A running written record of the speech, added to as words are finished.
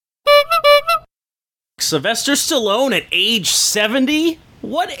Sylvester Stallone at age 70?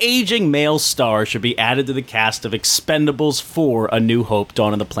 What aging male star should be added to the cast of Expendables 4: A New Hope,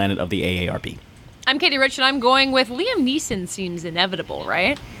 Dawn of the Planet of the AARP? I'm Katie Rich, and I'm going with Liam Neeson. Seems inevitable,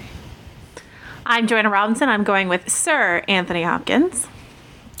 right? I'm Joanna Robinson. I'm going with Sir Anthony Hopkins.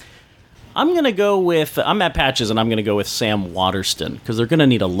 I'm Matt Patches, and I'm going to go with Sam Waterston, because they're going to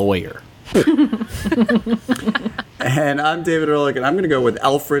need a lawyer. And I'm David Ehrlich, and I'm going to go with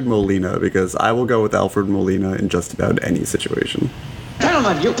Alfred Molina, because I will go with Alfred Molina in just about any situation.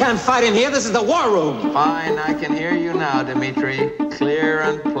 Gentlemen, you can't fight in here. This is the war room. Fine, I can hear you now, Dimitri. Clear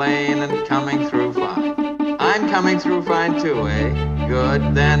and plain and coming through fine. I'm coming through fine too, eh?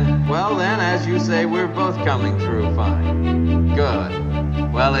 Good. Then, as you say, we're both coming through fine.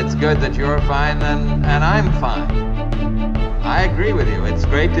 Good. Well, it's good that you're fine and I'm fine. I agree with you. It's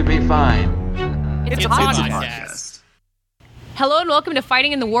great to be fine. It's a podcast. Hello and welcome to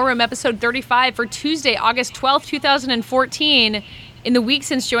Fighting in the War Room, episode 35 for Tuesday, August 12th, 2014. In the week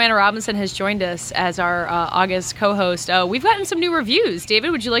since Joanna Robinson has joined us as our August co-host, we've gotten some new reviews. David,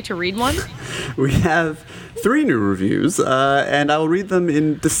 would you like to read one? We have 3 new reviews, and I will read them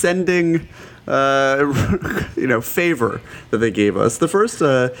in descending favor that they gave us. The first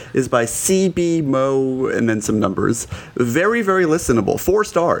is by CB Mo and then some numbers. Very, very listenable. 4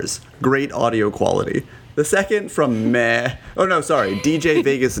 stars. Great audio quality. The second from DJ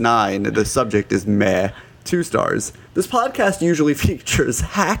Vegas 9. The subject is meh. 2 stars. This podcast usually features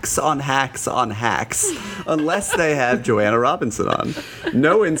hacks on hacks on hacks, unless they have Joanna Robinson on.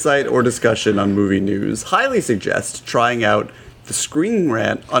 No insight or discussion on movie news. Highly suggest trying out the Screen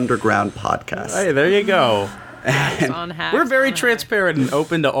Rant Underground podcast. Hey, there you go. We're very transparent and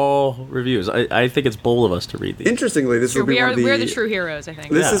open to all reviews. I think it's bold of us to read these. Interestingly, this will be we're the true heroes, I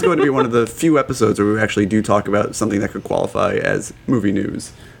think. This is going to be one of the few episodes where we actually do talk about something that could qualify as movie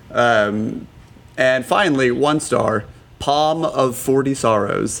news. And finally, 1 star, Palm of 40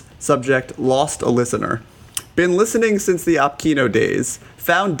 Sorrows. Subject, lost a listener. Been listening since the Opkino days.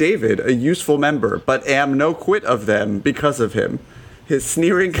 Found David a useful member, but am no quit of them because of him. His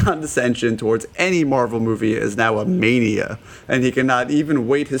sneering condescension towards any Marvel movie is now a mania, and he cannot even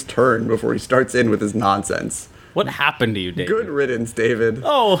wait his turn before he starts in with his nonsense. What happened to you, David? Good riddance, David.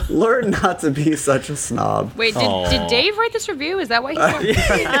 Oh. Learn not to be such a snob. Wait, did Dave write this review? Is that why he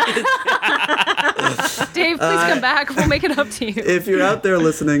Dave, please come back. We'll make it up to you. If you're out there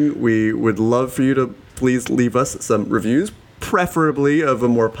listening, we would love for you to please leave us some reviews, preferably of a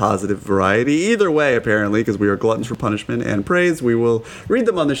more positive variety. Either way, apparently, because we are gluttons for punishment and praise, we will read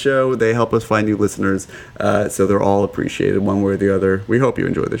them on the show. They help us find new listeners, so they're all appreciated one way or the other. We hope you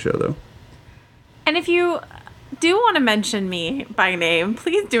enjoy the show, though. And if you do want to mention me by name,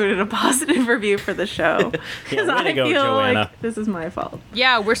 please do it in a positive review for the show. Because I feel Joanna. like this is my fault.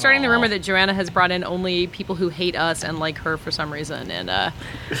 Yeah, we're starting the rumor that Joanna has brought in only people who hate us and like her for some reason, and I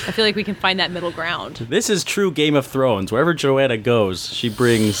feel like we can find that middle ground. This is true Game of Thrones. Wherever Joanna goes, she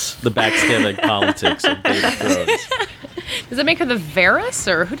brings the backstabbing politics of Game of Thrones. Does that make her the Varys,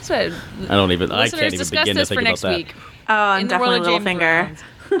 or who does that? I can't even begin to think about that. Week. Oh, I'm definitely Littlefinger.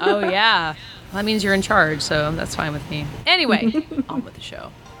 Littlefinger. Oh, yeah. Well, that means you're in charge, so that's fine with me. Anyway, on with the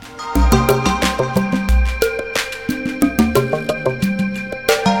show.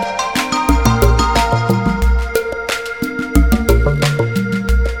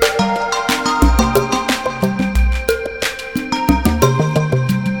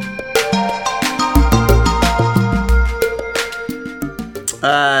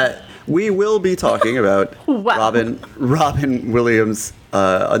 We will be talking about Robin Williams'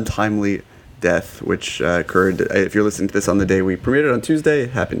 untimely death, which occurred, if you're listening to this on the day we premiered it on Tuesday, it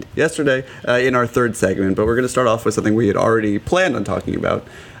happened yesterday, in our 3rd segment. But we're going to start off with something we had already planned on talking about,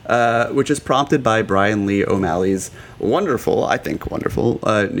 which is prompted by Bryan Lee O'Malley's wonderful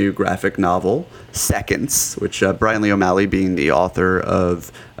new graphic novel, Seconds, which Bryan Lee O'Malley being the author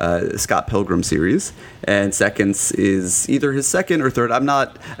of Scott Pilgrim series. And Seconds is either his 2nd or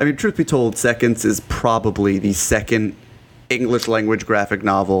 3rd. Truth be told, Seconds is probably the 2nd English language graphic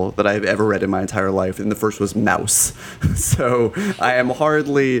novel that I've ever read in my entire life, and the first was Mouse. So I am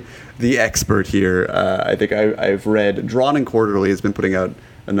hardly the expert here. I think I've read Drawn and Quarterly has been putting out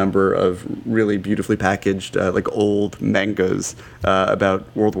a number of really beautifully packaged old mangas about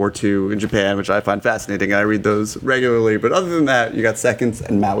World War II in Japan, which I find fascinating. I read those regularly, but other than that, you got Seconds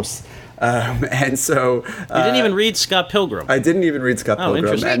and Mouse. And so you didn't even read Scott Pilgrim. I didn't even read Scott Pilgrim.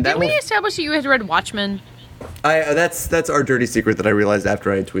 Interesting. And Didn't we establish that you had read Watchmen? That's our dirty secret that I realized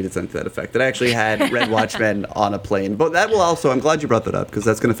after I tweeted something to that effect, that I actually had read Watchmen on a plane. But that will also, I'm glad you brought that up, because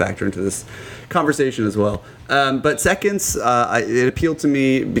that's going to factor into this conversation as well. But Seconds, it appealed to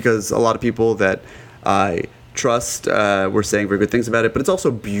me because a lot of people that I trust were saying very good things about it, but it's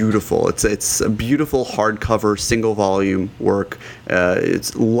also beautiful. It's a beautiful hardcover single volume work.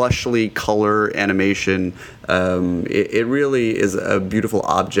 It's lushly color animation. It really is a beautiful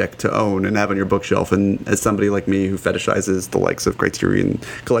object to own and have on your bookshelf. And as somebody like me who fetishizes the likes of Criterion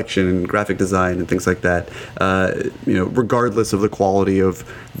Collection and graphic design and things like that, regardless of the quality of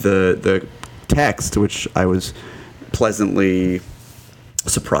the text, which I was pleasantly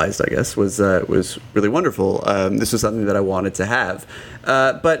surprised, I guess, was really wonderful. This was something that I wanted to have.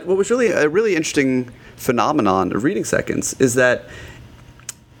 But what was really a really interesting phenomenon of reading Seconds is that,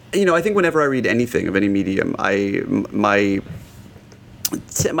 I think whenever I read anything of any medium, my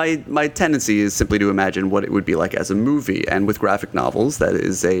tendency is simply to imagine what it would be like as a movie. And with graphic novels, that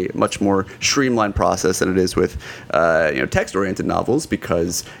is a much more streamlined process than it is with text-oriented novels,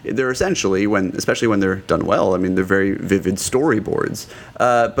 because they're essentially, especially when they're done well, they're very vivid storyboards.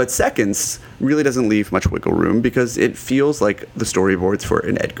 But Seconds really doesn't leave much wiggle room because it feels like the storyboards for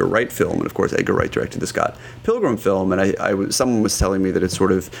an Edgar Wright film. And of course, Edgar Wright directed the Scott Pilgrim film. And someone was telling me that it's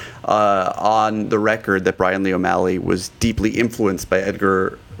sort of on the record that Bryan Lee O'Malley was deeply influenced by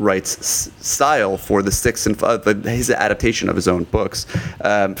Edgar Wright's style for the sixth and his adaptation of his own books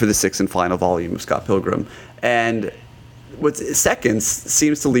for the sixth and final volume of Scott Pilgrim. And what Seconds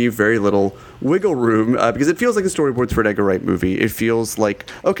seems to leave very little wiggle room because it feels like a storyboards for an Edgar Wright movie. It feels like,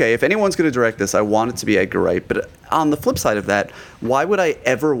 okay, if anyone's going to direct this, I want it to be Edgar Wright. But on the flip side of that, why would I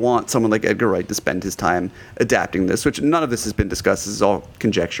ever want someone like Edgar Wright to spend his time adapting this? Which none of this has been discussed. This is all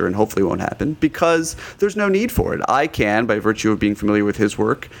conjecture and hopefully won't happen because there's no need for it. I can, by virtue of being familiar with his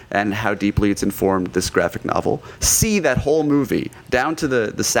work and how deeply it's informed this graphic novel, see that whole movie down to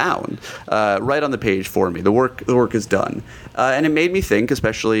the sound right on the page for me. The work is done. And it made me think,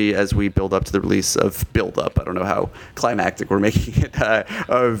 especially as we build up to the release of Build Up, I don't know how climactic we're making it,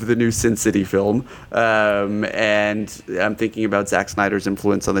 of the new Sin City film. And I'm thinking about Zack Snyder's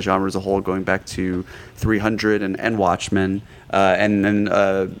influence on the genre as a whole, going back to 300 and Watchmen, and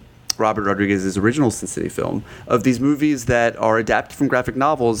then Robert Rodriguez's original Sin City film, of these movies that are adapted from graphic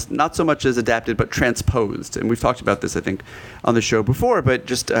novels, not so much as adapted, but transposed. And we've talked about this, I think, on the show before, but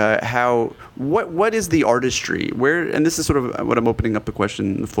just what is the artistry? And this is sort of what I'm opening up the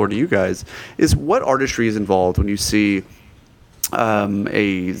question, the floor to you guys, is what artistry is involved when you see when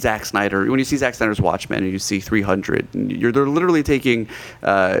you see Zack Snyder's Watchmen and you see 300, and they're literally taking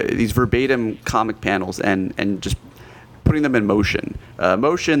these verbatim comic panels and just putting them in motion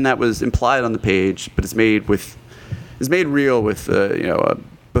that was implied on the page, but is made real with a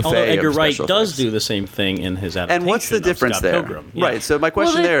buffet. Although Edgar Wright does effects. do the same thing in his adaptation. And what's the difference Scott there? Pilgrim. Yeah. Right. So my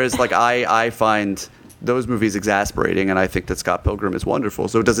question there is I find those movies exasperating, and I think that Scott Pilgrim is wonderful.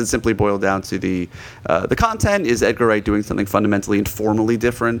 So does it simply boil down to the content? Is Edgar Wright doing something fundamentally and formally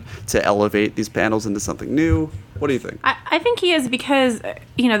different to elevate these panels into something new? What do you think? I think he is, because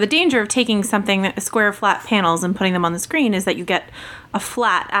the danger of taking something, square flat panels, and putting them on the screen is that you get a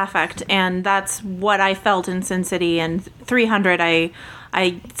flat affect, and that's what I felt in Sin City and 300.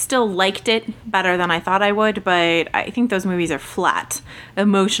 I still liked it better than I thought I would, but I think those movies are flat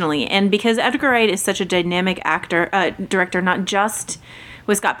emotionally. And because Edgar Wright is such a dynamic director, not just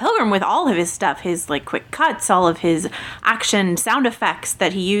with Scott Pilgrim, with all of his stuff, his quick cuts, all of his action sound effects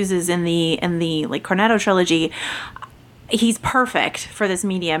that he uses in the Cornetto trilogy, he's perfect for this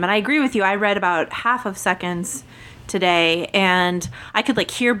medium. And I agree with you. I read about half of Seconds today, and I could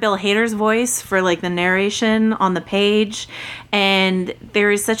hear Bill Hader's voice for the narration on the page, and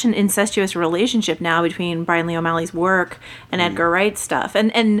there is such an incestuous relationship now between Bryan Lee O'Malley's work and Edgar Wright's stuff,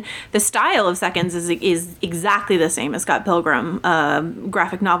 and the style of Seconds is exactly the same as Scott Pilgrim,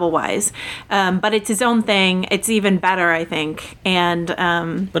 graphic novel wise, but it's his own thing. It's even better, I think. And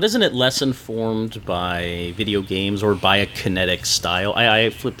but isn't it less informed by video games or by a kinetic style? I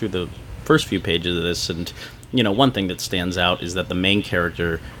flipped through the first few pages of this, and one thing that stands out is that the main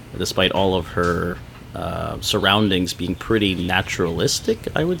character, despite all of her surroundings being pretty naturalistic,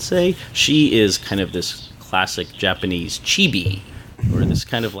 I would say, she is kind of this classic Japanese chibi, or this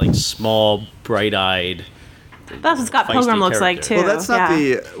kind of small, bright-eyed. That's what Scott Pilgrim looks like too. Well, that's not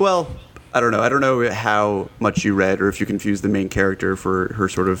I don't know. I don't know how much you read, or if you confused the main character for her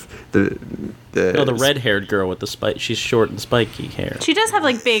sort of the red-haired girl with the spike. She's short and spiky hair. She does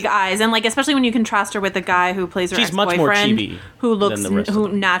have big eyes, and especially when you contrast her with the guy who plays her She's ex-boyfriend, much more chibi who looks than the rest of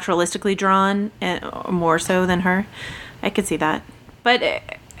them. naturalistically drawn, more so than her. I could see that, but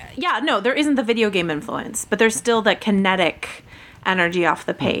there isn't the video game influence, but there's still that kinetic energy off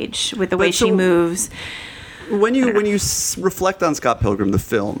the page with the way she moves. When you reflect on Scott Pilgrim, the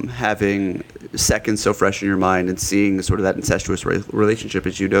film, having seconds so fresh in your mind and seeing sort of that incestuous relationship,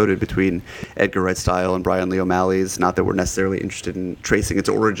 as you noted, between Edgar Wright's style and Bryan Lee O. Malley's, not that we're necessarily interested in tracing its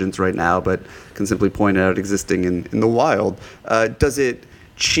origins right now, but can simply point out existing in the wild, does it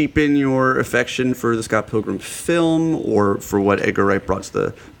cheapen your affection for the Scott Pilgrim film or for what Edgar Wright brought to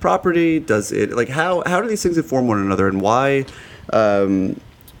the property? Does it, like, how do these things inform one another, and why?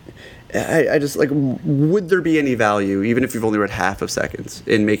 I just, like, would there be any value, even if you've only read half of Seconds,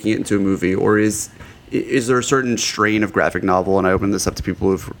 in making it into a movie? Or is there a certain strain of graphic novel, and I open this up to people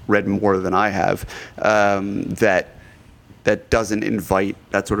who've read more than I have, that doesn't invite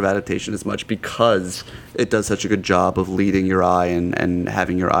that sort of adaptation as much because it does such a good job of leading your eye and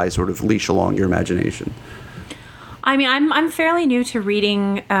having your eye sort of leash along your imagination? I mean, I'm fairly new to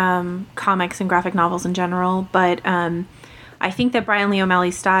reading comics and graphic novels in general, but I think that Bryan Lee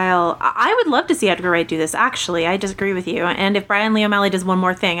O'Malley's style, I would love to see Edgar Wright do this, actually. I disagree with you. And if Bryan Lee O'Malley does one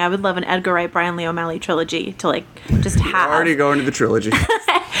more thing, I would love an Edgar Wright, Bryan Lee O'Malley trilogy to, like, just have. You're already going to the trilogy.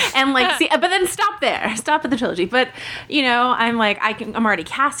 And, like, see, but then stop there. Stop at the trilogy. But, you know, I'm like, I'm already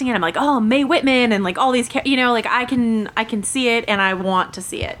casting it. I'm like, oh, Mae Whitman and, like, all these, you know, like, I can see it and I want to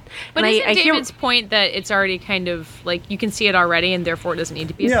see it. But and isn't David's point that it's already kind of, like, you can see it already and therefore it doesn't need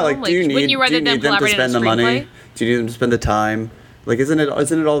to be a film? Like, do you need them to spend the money? Do you need them to spend the time? Like, isn't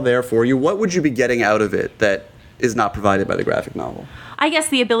it all there for you? What would you be getting out of it that is not provided by the graphic novel? I guess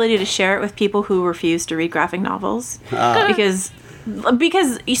the ability to share it with people who refuse to read graphic novels. Because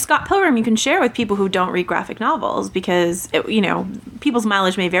Scott Pilgrim you can share with people who don't read graphic novels because, people's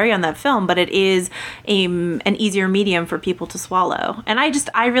mileage may vary on that film, but it is an easier medium for people to swallow. And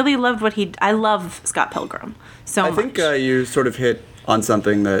I really loved I love Scott Pilgrim so much. I think you sort of hit on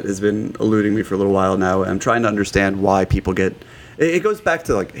something that has been eluding me for a little while now. I'm trying to understand why people get... It goes back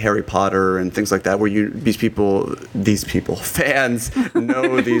to, like, Harry Potter and things like that, where these people, fans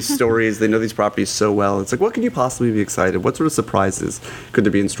know these stories, they know these properties so well. It's like, what can you possibly be excited? What sort of surprises could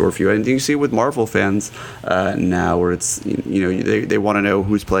there be in store for you? And you see it with Marvel fans now, where it's, they want to know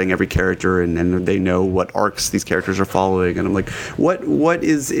who's playing every character, and they know what arcs these characters are following. And I'm like, what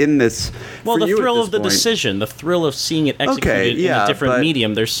is in this? Well, the thrill of the decision, the thrill of seeing it executed in a different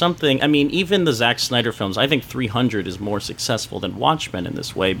medium. There's something, I mean, even the Zack Snyder films, I think 300 is more successful than Watchmen in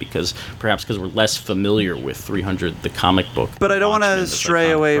this way because we're less familiar with 300, the comic book. But I don't want to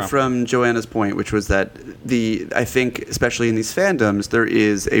stray away from Joanna's point, which was that I think, especially in these fandoms, there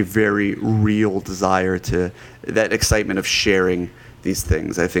is a very real desire to that excitement of sharing these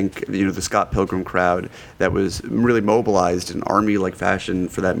things. I think, the Scott Pilgrim crowd that was really mobilized in army-like fashion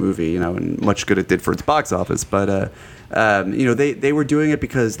for that movie, and much good it did for its box office, but they were doing it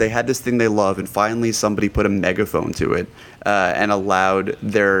because they had this thing they love, and finally somebody put a megaphone to it and allowed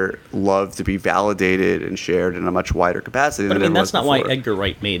their love to be validated and shared in a much wider capacity. But than it that's was not why before. Edgar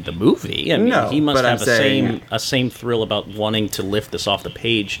Wright made the movie. I mean, no, he must have a same thrill about wanting to lift this off the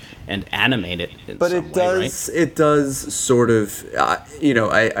page and animate it. But it does sort of.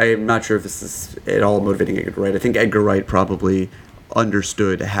 I'm not sure if this is at all motivating Edgar Wright. I think Edgar Wright probably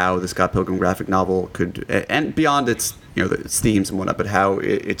understood how the Scott Pilgrim graphic novel could, and beyond its its themes and whatnot, but how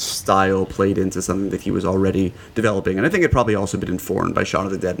its style played into something that he was already developing. And I think it probably also been informed by Shaun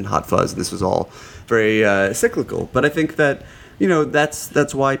of the Dead and Hot Fuzz. This was all very cyclical. But I think that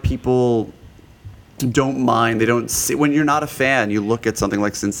that's why people don't mind. They don't see, when you're not a fan, you look at something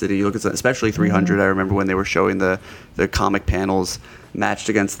like Sin City, you look at especially 300. I remember when they were showing the comic panels matched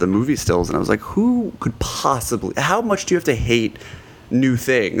against the movie stills, and I was like, who could possibly, how much do you have to hate new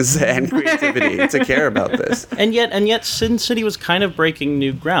things and creativity to care about this? And yet Sin City was kind of breaking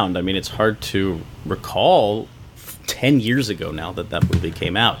new ground. I mean, it's hard to recall 10 years ago now that movie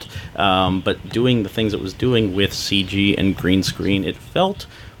came out, but doing the things it was doing with CG and green screen, it felt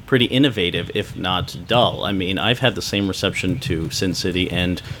pretty innovative, if not dull. I mean, I've had the same reception to Sin City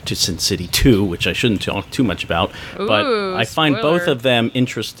and to Sin City 2, which I shouldn't talk too much about, but I find both of them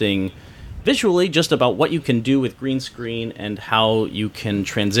interesting visually, just about what you can do with green screen and how you can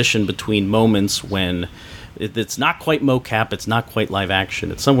transition between moments when it's not quite mocap, it's not quite live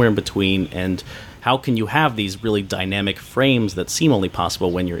action, it's somewhere in between, and how can you have these really dynamic frames that seem only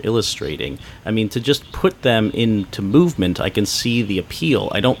possible when you're illustrating? I mean, to just put them into movement, I can see the appeal.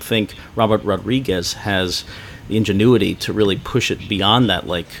 I don't think Robert Rodriguez has the ingenuity to really push it beyond that,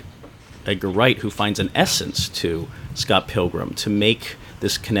 like Edgar Wright, who finds an essence to Scott Pilgrim, to make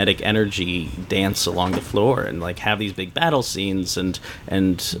this kinetic energy dance along the floor and like have these big battle scenes and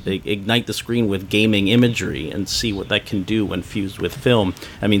ignite the screen with gaming imagery and see what that can do when fused with film.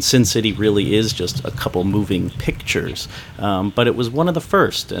 I mean, Sin City really is just a couple moving pictures, but it was one of the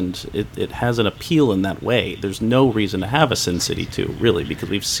first, and it has an appeal in that way. There's no reason to have a Sin City 2, really, because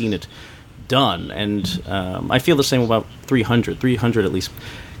we've seen it done, and I feel the same about 300. 300 at least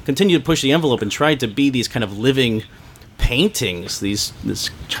continued to push the envelope and tried to be these kind of living paintings, this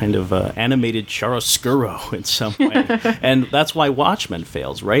kind of animated chiaroscuro in some way. And that's why Watchmen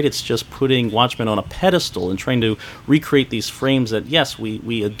fails, right? It's just putting Watchmen on a pedestal and trying to recreate these frames that, yes,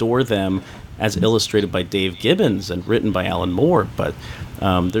 we adore them as illustrated by Dave Gibbons and written by Alan Moore, but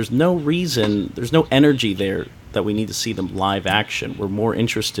there's no reason, there's no energy there that we need to see them live action. We're more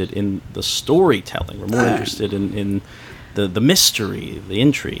interested in the storytelling. We're more interested in the mystery, the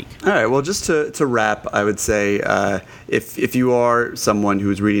intrigue. All right. Well, just to wrap, I would say if you are someone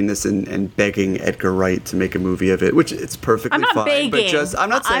who's reading this and begging Edgar Wright to make a movie of it, which it's perfectly I'm not fine. begging. But just I'm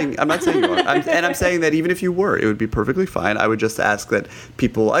not saying you are. I'm saying that even if you were, it would be perfectly fine. I would just ask that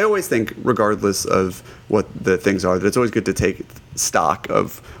people. I always think, regardless of what the things are, that it's always good to take stock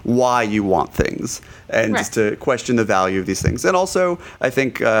of why you want things and just to question the value of these things. And also, I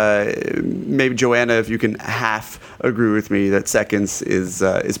think maybe Joanna, if you can half agree with me that Seconds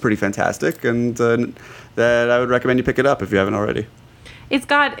is pretty fantastic, and that I would recommend you pick it up if you haven't already. It's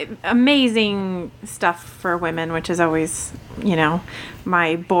got amazing stuff for women, which is always,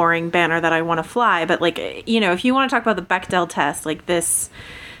 my boring banner that I want to fly. But if you want to talk about the Bechdel test, like this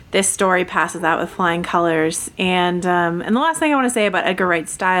story passes out with flying colors. And the last thing I want to say about Edgar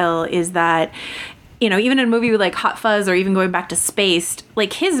Wright's style is that, even in a movie like Hot Fuzz or even going back to Spaced,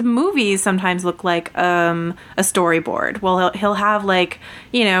 like his movies sometimes look like a storyboard. Well, he'll have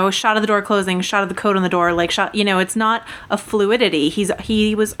shot of the door closing, shot of the coat on the door, it's not a fluidity.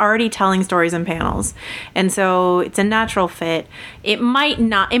 He was already telling stories in panels. And so it's a natural fit. It might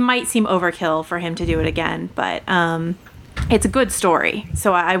seem overkill for him to do it again, but it's a good story,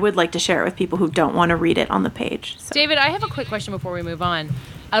 so I would like to share it with people who don't want to read it on the page. So. David, I have a quick question before we move on.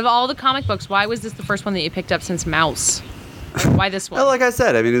 Out of all the comic books, why was this the first one that you picked up since Mouse? Why this one? Well, like I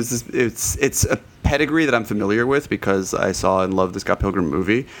said, I mean, it's a pedigree that I'm familiar with because I saw and loved the Scott Pilgrim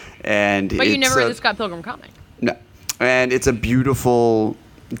movie, but you never read the Scott Pilgrim comic. No, and it's a beautiful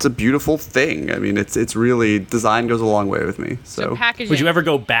thing. I mean, it's really, design goes a long way with me. So packaging. Would you ever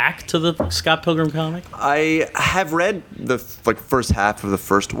go back to the Scott Pilgrim comic? I have read the first half of the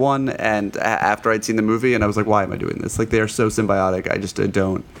first one, and after I'd seen the movie, and I was like, why am I doing this? Like, they are so symbiotic. I just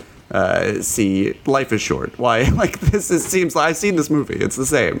don't see, life is short. Why? Seems like I've seen this movie. It's the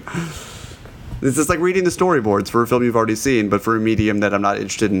same. It's just like reading the storyboards for a film you've already seen, but for a medium that I'm not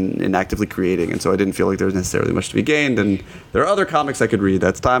interested in actively creating. And so I didn't feel like there was necessarily much to be gained. And there are other comics I could read.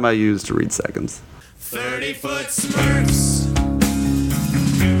 That's time I used to read Seconds. 30-foot Smurfs.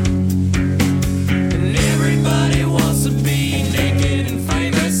 And everybody wants to be naked and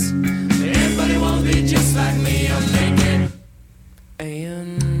famous. Everybody wants to be just like me. I'm naked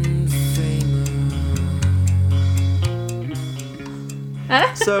and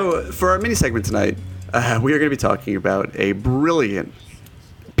So, for our mini segment tonight, we are going to be talking about a brilliant,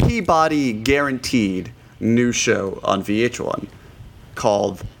 Peabody guaranteed new show on VH1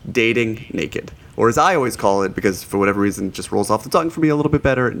 called Dating Naked. Or as I always call it, because for whatever reason it just rolls off the tongue for me a little bit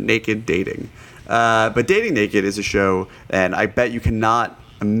better, Naked Dating. But Dating Naked is a show, and I bet you cannot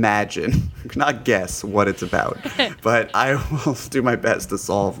guess what it's about. But I will do my best to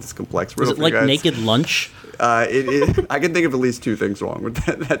solve this complex riddle. Is it like Naked Lunch? It is. I can think of at least two things wrong with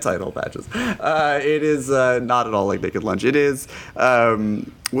that title, Patches. It is not at all like Naked Lunch. It is.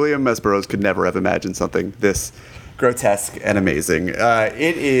 William S. Burroughs could never have imagined something this grotesque and amazing.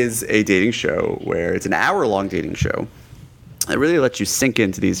 It is a dating show where it's an hour-long dating show. It really lets you sink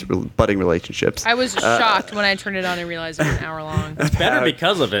into these budding relationships. I was shocked when I turned it on and realized it was an hour long. It's better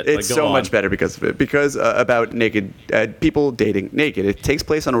because of it. It's so much better because of it. Because about naked people dating naked. It takes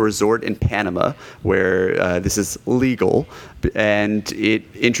place on a resort in Panama where this is legal, and it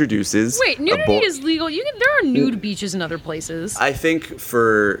introduces. Wait, nudity is legal. There are nude beaches in other places. I think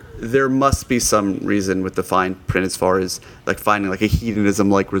there must be some reason with the fine print as far as finding a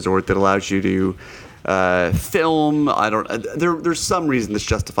hedonism resort that allows you to film. There's some reason that's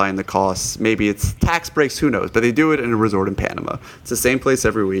justifying the costs. Maybe it's tax breaks, who knows, but they do it in a resort in Panama. It's the same place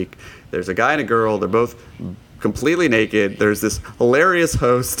every week. There's a guy and a girl. They're both completely naked. There's this hilarious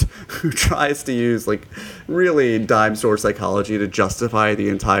host who tries to use really dime store psychology to justify the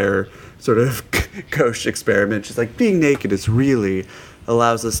entire sort of gauche experiment. She's like, being naked is really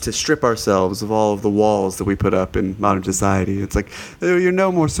allows us to strip ourselves of all of the walls that we put up in modern society. It's like, you're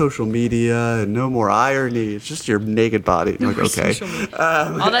no more social media and no more irony. It's just your naked body. I'm like, okay.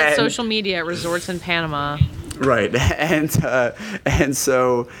 All that social media at resorts in Panama. Right, and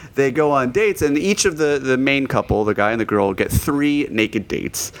so they go on dates, and each of the main couple, the guy and the girl, get 3 naked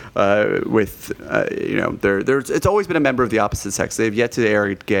dates with, it's always been a member of the opposite sex. They've yet to air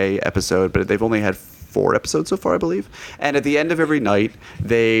a gay episode, but they've only had 4 episodes so far, I believe. And at the end of every night,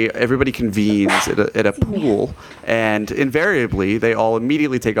 everybody convenes at a pool, and invariably, they all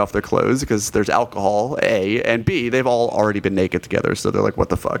immediately take off their clothes because there's alcohol, A, and B, they've all already been naked together, so they're like, what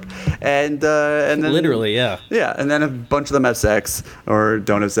the fuck? And then... Literally, yeah. Yeah, and then a bunch of them have sex, or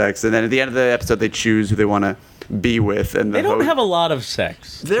don't have sex, and then at the end of the episode, they choose who they want to be with, and they don't have a lot of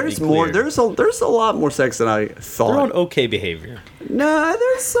sex. There's more. There's a lot more sex than I thought. They're on okay behavior. No,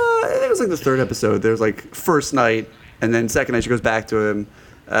 there's. I think it was like the 3rd episode. There's like first night, and then second night she goes back to him.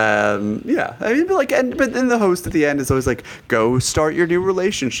 Yeah, I mean, but then the host at the end is always like, "Go start your new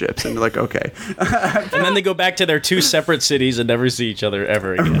relationships," and they're like, "Okay." And then they go back to their 2 separate cities and never see each other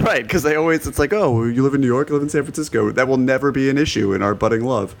ever again. Right, because it's like, "Oh, you live in New York, you live in San Francisco. That will never be an issue in our budding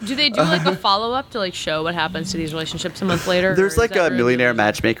love." Do they do like a follow up to like show what happens to these relationships a month later? There's like a millionaire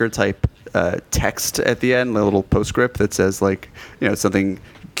matchmaker type text at the end, a little postscript that says like, something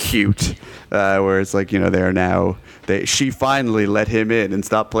cute, where it's like, they're now. She finally let him in and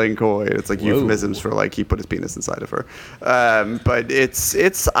stopped playing coy. It's like euphemisms for like he put his penis inside of her. But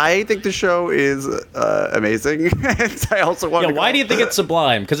it's. I think the show is amazing. And I also want. Yeah, why do you think it's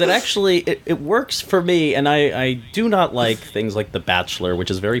sublime? Because it actually it works for me, and I do not like things like The Bachelor,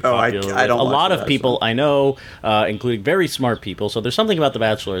 which is very popular. I don't. A lot of people I know, including very smart people. So there's something about The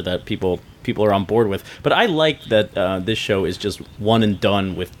Bachelor that people are on board with. But I like that this show is just one and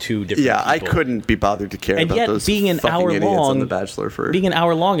done with 2 different. Yeah, people. I couldn't be bothered to care and about yet, those being an hour long on The Bachelor for being an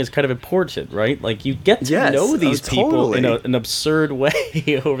hour long is kind of important, right? Like you get to know these people in an absurd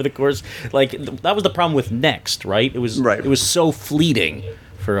way over the course. Like that was the problem with Next, right? It was so fleeting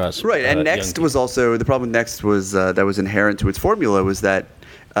for us, right? And Next was also the problem with Next was that was inherent to its formula was that.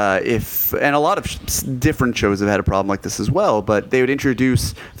 And a lot of different shows have had a problem like this as well, but they would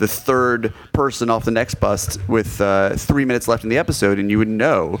introduce the 3rd person off the next bus with 3 minutes left in the episode, and you would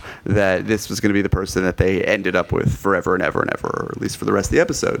know that this was going to be the person that they ended up with forever and ever and ever, or at least for the rest of the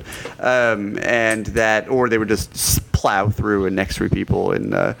episode. Or they would just plow through and next 3 people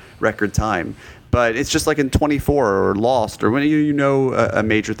in record time. But it's just like in 24 or Lost, or when a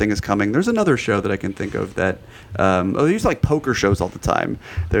major thing is coming. There's another show that I can think of that they used to like poker shows all the time.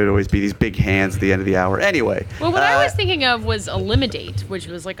 There'd always be these big hands at the end of the hour. Anyway. Well, what I was thinking of was Eliminate, which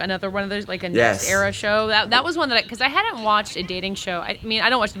was like another one of those, like a Next era show. That was one that because I hadn't watched a dating show. I mean, I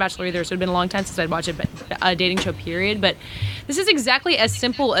don't watch The Bachelor either, so it'd been a long time since I'd watched a dating show, period. But this is exactly as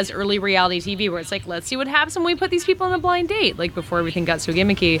simple as early reality TV, where it's like, let's see what happens when we put these people on a blind date, like before everything got so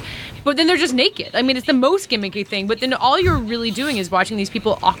gimmicky. But then they're just naked. I mean, it's the most gimmicky thing, but then all you're really doing is watching these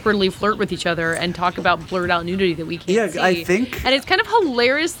people awkwardly flirt with each other and talk about blurred out nudity that we can't see. I think... And it's kind of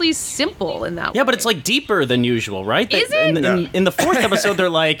hilariously simple in that way. Yeah, but it's like deeper than usual, right? Is it? In the 4th episode, they're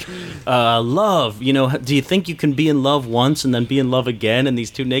like, love, do you think you can be in love once and then be in love again? And these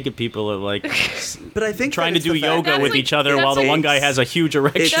 2 naked people are like but I think trying to do yoga with each other while the one guy has a huge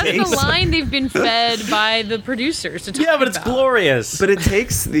erection. That's the line they've been fed by the producers to talk about. Yeah, but it's glorious. But it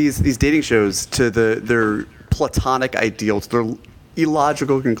takes these dating shows to their platonic ideals, their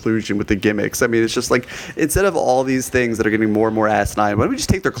illogical conclusion with the gimmicks. I mean, it's just like, instead of all these things that are getting more and more asinine, why don't we just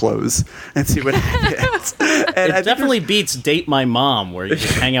take their clothes and see what happens? And it definitely beats Date My Mom, where you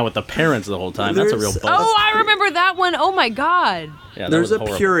just hang out with the parents the whole time. That's a real buzz. Oh, I remember that one. Oh my God. Yeah, there's a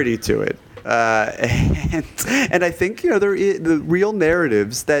purity to it. And I think the real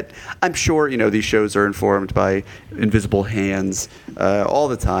narratives that I'm sure these shows are informed by invisible hands all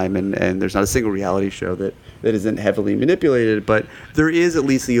the time, and there's not a single reality show that isn't heavily manipulated, but there is at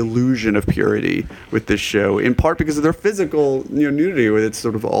least the illusion of purity with this show, in part because of their physical nudity, where it's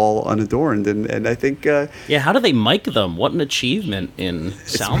sort of all unadorned, and I think how do they mic them? What an achievement in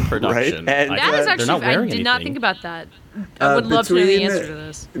sound production! Right? And that is actually I did not think about that. I would love to know the answer to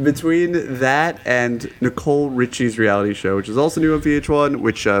this. Between that and Nicole Richie's reality show, which is also new on VH1,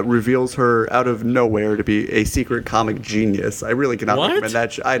 which reveals her out of nowhere to be a secret comic genius. I really cannot recommend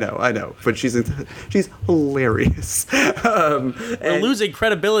that show. I know, but she's hilarious. We're losing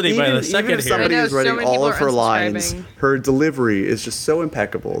credibility by the second even if somebody here. is writing so all of her lines, her delivery is just so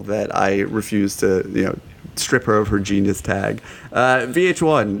impeccable that I refuse to, strip her of her genius tag.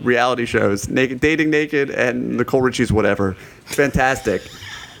 VH1 reality shows, Dating Naked and Nicole Richie's Whatever. Fantastic.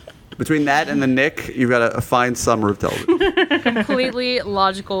 Between that and the Nick, you've got a fine summer of television. Completely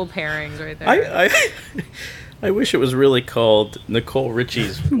logical pairings right there. I wish it was really called Nicole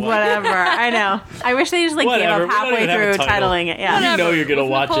Richie's. Whatever. I know. I wish they just gave Whatever. up We don't halfway even have a through title. titling it. Yeah. You know you're gonna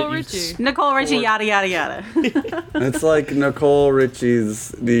With watch Nicole it. Richie. Nicole Richie, yada yada yada. It's like the Nicole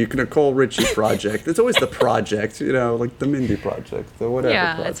Richie project. It's always the project, like the Mindy project, the whatever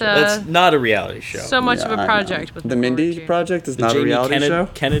Yeah, project. it's That's not a reality show. so much of Yeah, a I project. know. With The Nicole Mindy Richie. project is The not a Jamie reality show.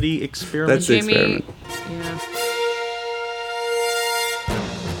 Kennedy experiment. That's the Jamie, experiment. yeah.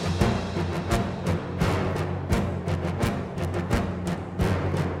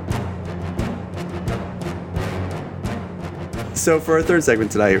 So for our third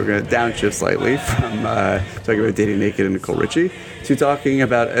segment tonight, we're going to downshift slightly from talking about dating naked and Nicole Richie to talking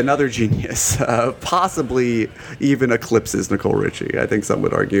about another genius, possibly even eclipses Nicole Richie, I think some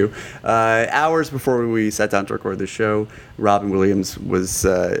would argue. Hours before we sat down to record the show, Robin Williams was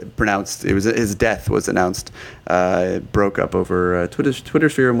pronounced, his death was announced, broke up over Twitter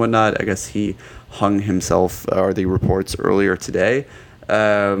sphere and whatnot. I guess he hung himself, or the reports earlier today.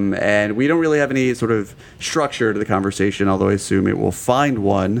 And we don't really have any sort of structure to the conversation, although I assume it will find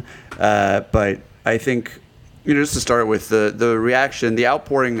one. But I think, just to start with, the reaction, the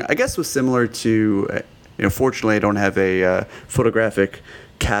outpouring, I guess was similar to, fortunately I don't have a photographic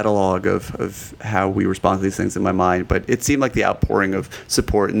catalog of how we respond to these things in my mind, but it seemed like the outpouring of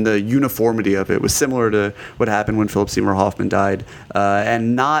support and the uniformity of it was similar to what happened when Philip Seymour Hoffman died,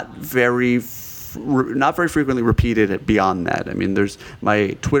 and not very frequently repeated beyond that. I mean,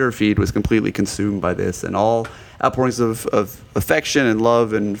 my Twitter feed was completely consumed by this, and all outpourings of affection and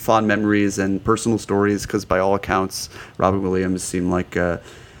love and fond memories and personal stories, because by all accounts, Robin Williams seemed like a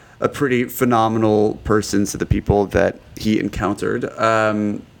pretty phenomenal person to the people that he encountered,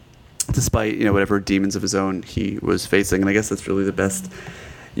 despite whatever demons of his own he was facing. And I guess that's really the best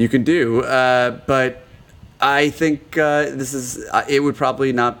you can do. But I think it would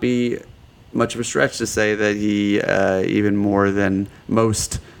probably not be much of a stretch to say that he, even more than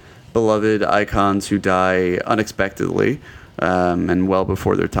most beloved icons who die unexpectedly and well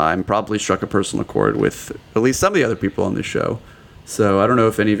before their time, probably struck a personal chord with at least some of the other people on the show. So I don't know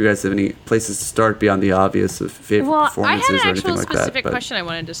if any of you guys have any places to start beyond the obvious of favorite performances or anything like that. I had an actual specific question I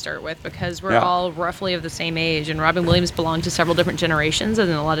wanted to start with, because we're all roughly of the same age, and Robin Williams belonged to several different generations and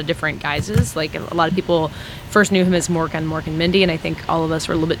in a lot of different guises. Like, a lot of people first knew him as Mork and Mindy, and I think all of us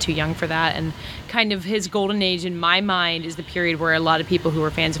were a little bit too young for that. And kind of his golden age in my mind is the period where a lot of people who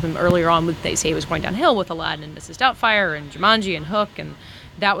were fans of him earlier on would say he was going downhill with Aladdin and Mrs. Doubtfire and Jumanji and Hook, and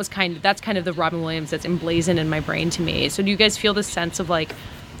that's kind of the Robin Williams that's emblazoned in my brain to me. So do you guys feel this sense of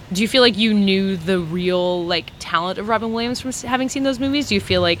do you feel like you knew the real talent of Robin Williams from having seen those movies? Do you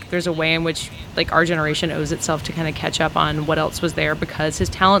feel like there's a way in which our generation owes itself to kind of catch up on what else was there because his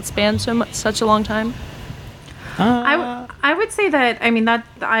talent spanned such a long time? I would say that, that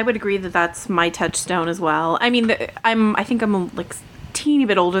I would agree that that's my touchstone as well. I think I'm a teeny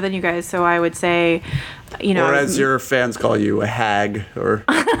bit older than you guys, so I would say, or as your fans call you, a hag or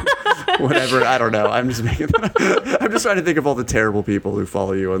whatever. I don't know. I'm just trying to think of all the terrible people who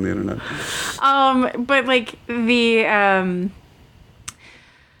follow you on the internet. But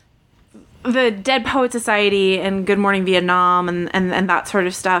the Dead Poet Society and Good Morning Vietnam and that sort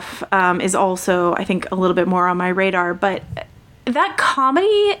of stuff is also, I think, a little bit more on my radar. But that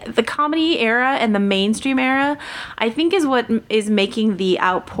the comedy era and the mainstream era, I think, is what is making the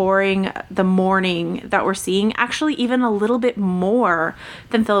outpouring, the mourning that we're seeing actually even a little bit more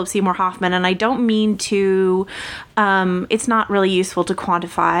than Philip Seymour Hoffman. And I don't mean to, it's not really useful to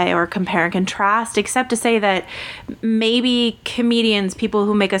quantify or compare and contrast, except to say that maybe comedians, people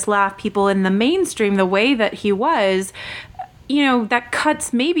who make us laugh, people in the mainstream, the way that he was, that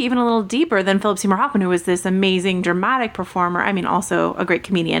cuts maybe even a little deeper than Philip Seymour Hoffman, who was this amazing dramatic performer. Also a great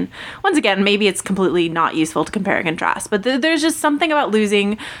comedian. Once again, maybe it's completely not useful to compare and contrast, but there's just something about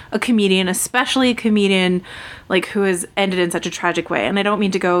losing a comedian, especially a comedian who has ended in such a tragic way. And I don't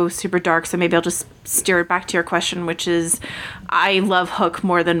mean to go super dark, so maybe I'll just steer it back to your question, which is, I love Hook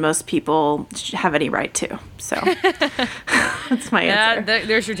more than most people have any right to. So that's my answer.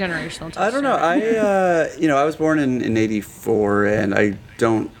 There's your generational touch. I don't know. I was born in 84, and I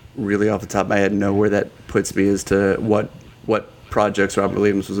don't really off the top of my head know where that puts me as to what projects Robin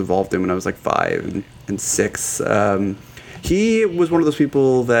Williams was involved in when I was 5 and 6. He was one of those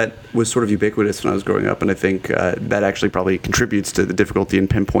people that was sort of ubiquitous when I was growing up, and I think that actually probably contributes to the difficulty in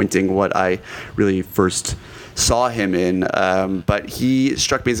pinpointing what I really first saw him in. But he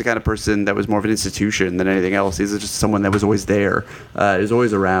struck me as the kind of person that was more of an institution than anything else. He's just someone that was always there. He was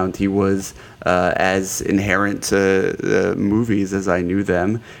always around. He was as inherent to the movies as I knew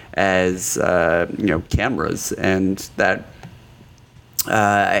them, as cameras, and that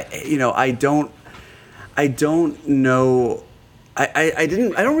I don't know. I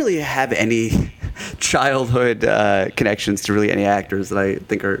don't really have any childhood connections to really any actors that I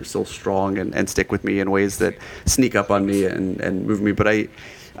think are still strong and stick with me in ways that sneak up on me and move me. But I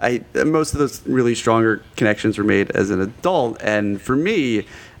most of those really stronger connections were made as an adult, and for me,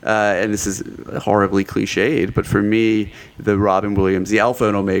 and this is horribly cliched, but for me, the alpha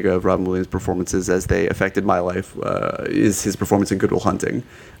and omega of Robin Williams' performances as they affected my life is his performance in Good Will Hunting.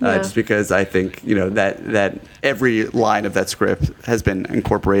 Just because I think that every line of that script has been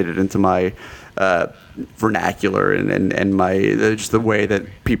incorporated into my vernacular and my just the way that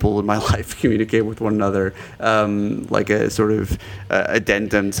people in my life communicate with one another, like a sort of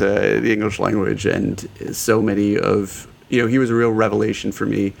addendum to the English language. And so many of he was a real revelation for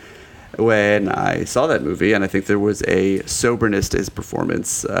me when I saw that movie, and I think there was a soberness to his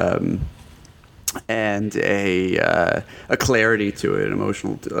performance, and a clarity to it,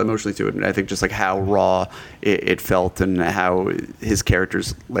 emotionally to it, and I think just like how raw it felt, and how his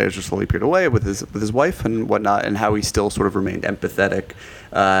character's layers are slowly peeled away with his wife and whatnot, and how he still sort of remained empathetic,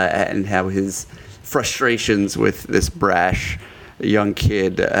 and how his frustrations with this brash young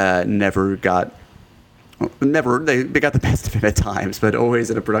kid never got the best of him at times, but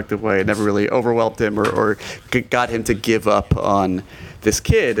always in a productive way. It never really overwhelmed him or got him to give up on this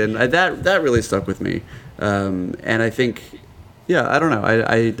kid, and that really stuck with me. And I think, I don't know,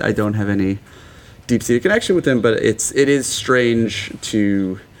 I don't have any deep-seated connection with him, but it is strange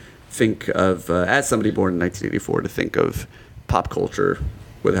to think of, as somebody born in 1984, to think of pop culture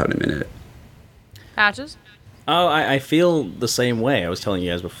without him in it. Patches? Oh, I feel the same way. I was telling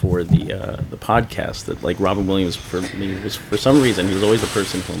you guys before the podcast that like Robin Williams for me was, for some reason, he was always the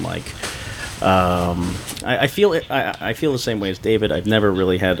person who I feel the same way as David. I've never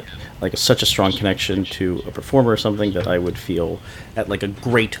really had like such a strong connection to a performer or something that I would feel at like a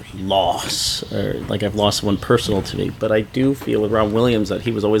great loss, or like I've lost someone personal to me. But I do feel with Robin Williams that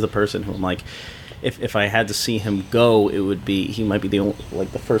he was always the person who I'm like, if I had to see him go, he might be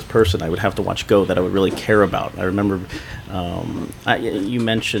the first person I would have to watch go that I would really care about. I remember you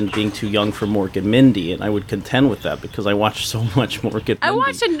mentioned being too young for Mork and Mindy, and I would contend with that because I watched so much Mork and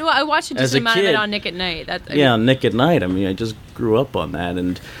Mindy. I watched a decent amount of it on Nick at Night. Nick at Night. I mean, I just grew up on that,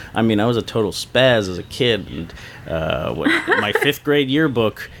 and I mean, I was a total spaz as a kid, and my 5th grade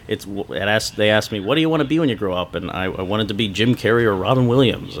yearbook, they asked me, what do you want to be when you grow up? And I wanted to be Jim Carrey or Robin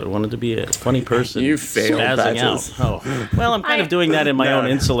Williams. I wanted to be a funny person. You failed, spazzing out. Oh, well, I'm kind of doing that in my own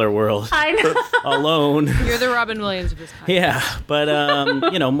insular world. I know. Alone. You're the Robin Williams of this time. Yeah, but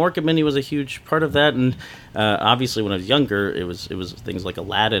Mork and Mindy was a huge part of that, and obviously when I was younger, it was things like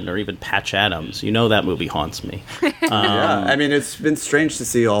Aladdin or even Patch Adams. That movie haunts me. I mean, it's been strange to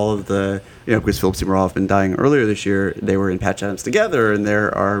see all of the because Philip Seymour Hoffman dying earlier this year, they were in Patch Adams together, and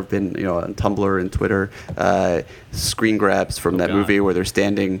there are been on Tumblr and Twitter screen grabs from that movie where they're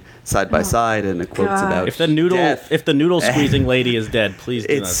standing side by side, and quotes about if the noodle squeezing lady is dead, please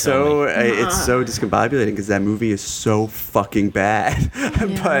do it's so discombobulating because that movie is so fucking bad.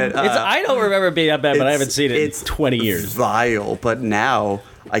 But I don't remember it being that bad, but I haven't seen it in 20 years. Vile, but now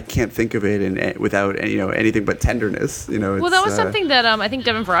I can't think of it without anything but tenderness. Well, that was something that I think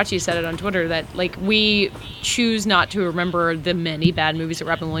Devin Faraci said it on Twitter, that like we choose not to remember the many bad movies that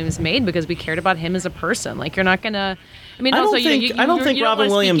Robin Williams made because we cared about him as a person. Like you're not gonna. I mean, also I don't think Robin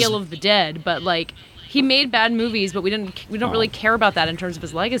Williams ill of the dead, but like he made bad movies, but we don't really care about that in terms of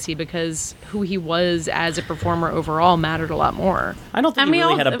his legacy because who he was as a performer overall mattered a lot more. I don't think he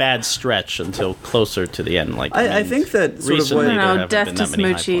really had a bad stretch until closer to the end. Like I think that sort of what Death to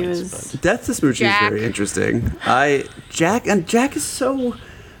Smoochie was. Death to Smoochie is very interesting. Jack is so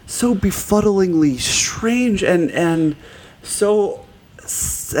befuddlingly strange and so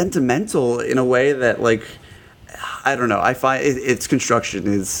sentimental in a way that like. I don't know. I find its construction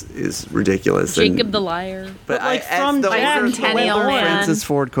is ridiculous. Jacob the Liar. But from the older Francis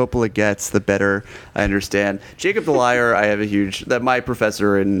Ford Coppola gets, the better I understand. Jacob the Liar, I have that my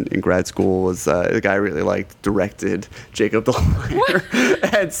professor in grad school was the guy I really liked, directed Jacob the Liar.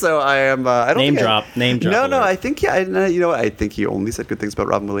 And so I am. I don't name drop. No. I think I think he only said good things about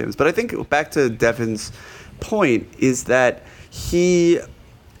Robin Williams. But I think back to Devin's point is that he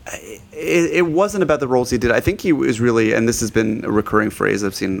it wasn't about the roles he did. I think he was really, and this has been a recurring phrase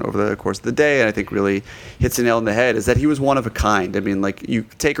I've seen over the course of the day, and I think really hits the nail on the head, is that he was one of a kind. I mean, like, you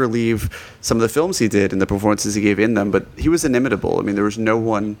take or leave some of the films he did and the performances he gave in them, but he was inimitable. I mean, there was no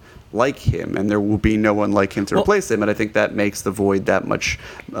one like him, and there will be no one like him to replace him, and I think that makes the void that much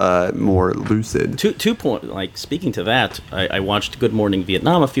more lucid. Two point, like, speaking to that, I watched Good Morning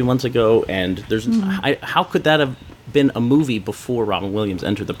Vietnam a few months ago, and there's how could that have been a movie before Robin Williams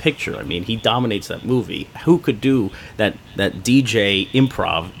entered the picture? I mean, he dominates that movie. Who could do that DJ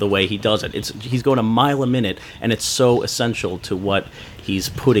improv the way he does it? He's going a mile a minute, and it's so essential to what he's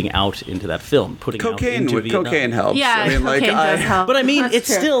putting out into that film. Cocaine helps. Yeah, I mean, cocaine does help. But I mean, That's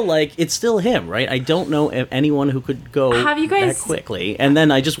true. it's still him, right? I don't know anyone who could go Have you guys that quickly. And then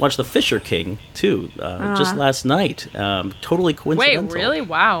I just watched The Fisher King too, just last night. Totally coincidental. Wait, really?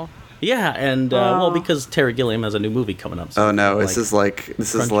 Wow. Yeah, and well, because Terry Gilliam has a new movie coming up. So oh no, this is like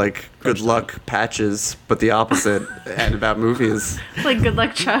Good Luck Patches, but the opposite, and about movies. Like Good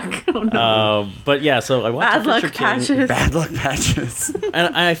Luck Chuck. Oh, no. But yeah, so I watched Bad The Luck Fisher King, Patches. Bad Luck Patches.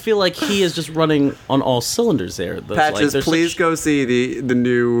 and I feel like he is just running on all cylinders there. Patches, please go see the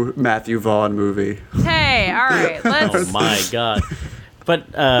new Matthew Vaughn movie. Hey, all right, let's. Oh my god!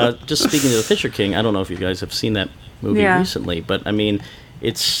 But just speaking of The Fisher King, I don't know if you guys have seen that movie recently, but I mean,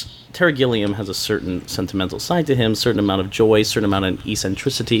 it's. Terry Gilliam has a certain sentimental side to him, certain amount of joy, certain amount of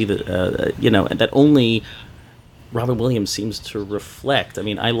eccentricity that and that only Robin Williams seems to reflect. I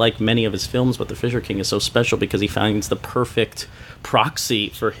mean, I like many of his films, but The Fisher King is so special because he finds the perfect proxy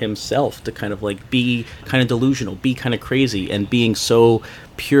for himself to kind of like be kind of delusional, be kind of crazy, and being so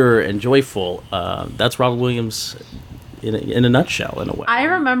pure and joyful. That's Robin Williams in a nutshell, in a way. I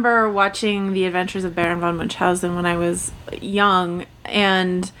remember watching The Adventures of Baron von Munchausen when I was young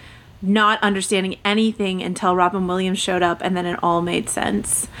and not understanding anything until Robin Williams showed up, and then it all made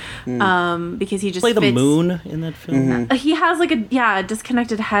sense. Because he just play the moon in that film. He has like a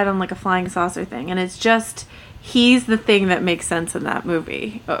disconnected head on like a flying saucer thing, and it's just he's the thing that makes sense in that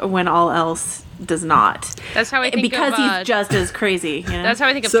movie when all else does not. That's how I think because of, he's just as crazy. You know? That's how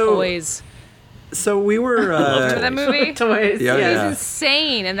I think of Toys. So we were Remember that movie? Toys. Yeah, Yeah. He's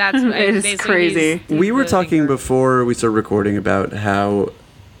insane, and that's It is crazy. We were talking before we started recording about how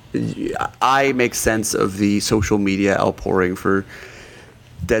I make sense of the social media outpouring for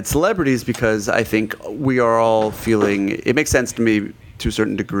dead celebrities, because I think we are all feeling, it makes sense to me to a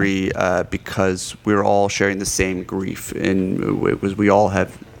certain degree, because we're all sharing the same grief, and we all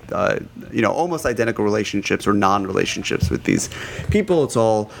have almost identical relationships or non-relationships with these people. It's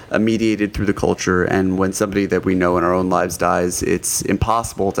all mediated through the culture, and when somebody that we know in our own lives dies, it's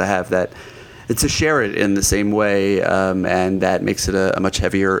impossible to have that, to share it in the same way, and that makes it a much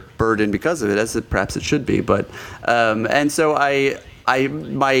heavier burden because of it, as perhaps it should be. But and so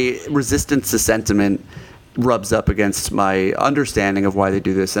my resistance to sentiment rubs up against my understanding of why they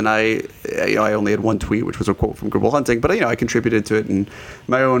do this. And I only had one tweet, which was a quote from Good Will Hunting, but I contributed to it in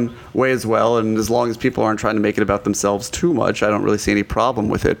my own way as well. And as long as people aren't trying to make it about themselves too much, I don't really see any problem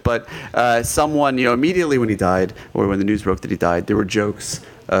with it. But someone, immediately when he died, or when the news broke that he died, there were jokes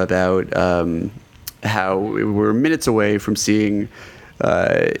about how we were minutes away from seeing,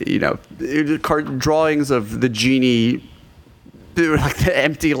 drawings of the genie, like the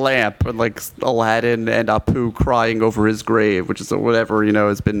empty lamp, and like Aladdin and Apu crying over his grave, which is whatever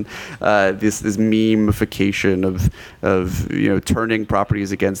has been this meme-ification of turning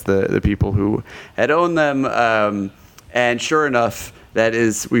properties against the people who had owned them, and sure enough,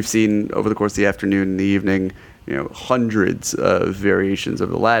 we've seen over the course of the afternoon and the evening, hundreds of variations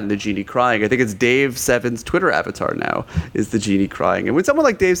of Aladdin, the genie crying. I think it's Dave Seven's Twitter avatar now is the genie crying. And when someone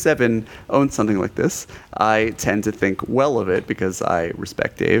like Dave Seven owns something like this, I tend to think well of it, because I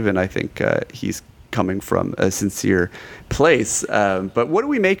respect Dave, and I think he's coming from a sincere place. But what do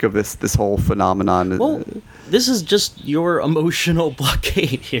we make of this whole phenomenon? Well, this is just your emotional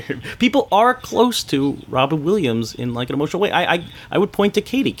blockade here. People are close to Robin Williams in like an emotional way. I would point to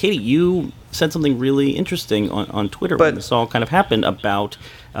Katey. Katey, you said something really interesting on Twitter when this all kind of happened about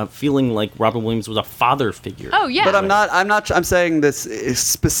feeling like Robin Williams was a father figure. Oh yeah. But I'm saying this is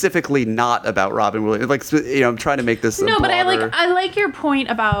specifically not about Robin Williams. Like, I'm trying to make this no, but broader. I like your point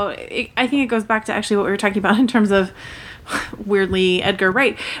about. I think it goes back to actually what we were talking about in terms of, weirdly, Edgar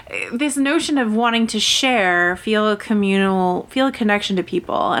Wright. This notion of wanting to share, feel a connection to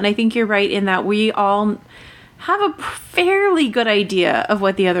people, and I think you're right in that we all have a fairly good idea of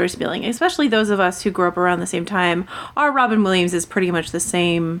what the other is feeling, especially those of us who grew up around the same time. Our Robin Williams is pretty much the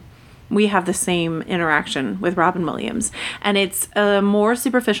same we have the same interaction with Robin Williams, and it's a more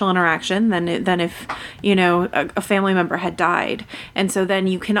superficial interaction than if a family member had died. And so then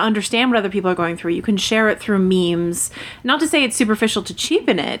you can understand what other people are going through. You can share it through memes. Not to say it's superficial to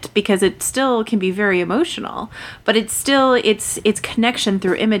cheapen it, because it still can be very emotional, but it's still it's connection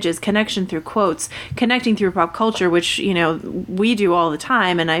through images, connection through quotes, connecting through pop culture, which we do all the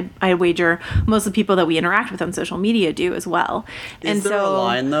time, and I wager most of the people that we interact with on social media do as well. Is there a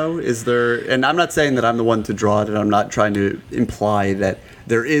line though? Is there? And I'm not saying that I'm the one to draw it, and I'm not trying to imply that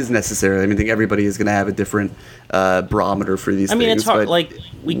there is necessarily. I mean, I think everybody is going to have a different barometer for these things. It's hard. But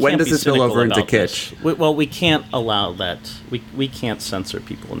when does it spill over into kitsch? Well, we can't allow that. We can't censor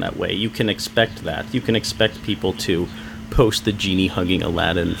people in that way. You can expect that. You can expect people to post the genie hugging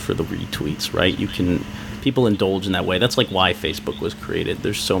Aladdin for the retweets, right? People indulge in that way. That's like why Facebook was created.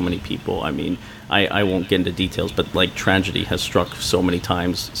 There's so many people. I mean, I won't get into details, but like tragedy has struck so many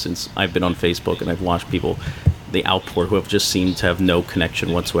times since I've been on Facebook, and I've watched people, the outpour, who have just seemed to have no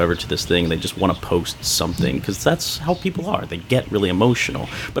connection whatsoever to this thing. They just want to post something because that's how people are. They get really emotional.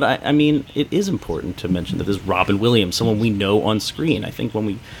 But I mean, it is important to mention that this is Robin Williams, someone we know on screen. I think when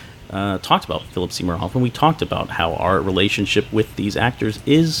we talked about Philip Seymour Hoffman, we talked about how our relationship with these actors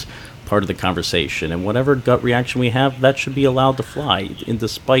is part of the conversation, and whatever gut reaction we have, that should be allowed to fly, and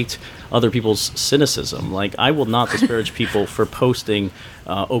despite other people's cynicism. Like, I will not disparage people for posting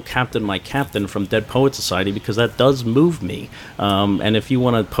 "Oh Captain, My Captain" from Dead Poet Society, because that does move me. And if you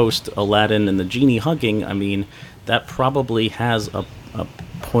want to post Aladdin and the genie hugging, I mean, that probably has a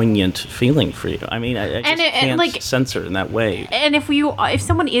poignant feeling for you. I mean, I just can't censor in that way. And if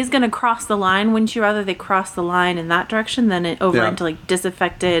someone is going to cross the line, wouldn't you rather they cross the line in that direction than into like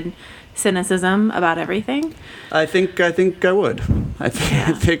disaffected cynicism about everything? I think I would. I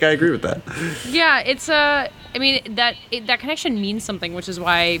think I agree with that. Yeah, it's I mean, that connection means something, which is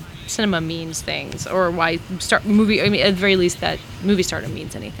why cinema means things, or why at the very least that movie stardom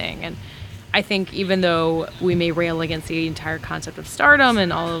means anything. And I think even though we may rail against the entire concept of stardom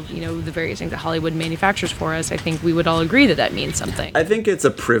and all of the various things that Hollywood manufactures for us, I think we would all agree that means something. I think it's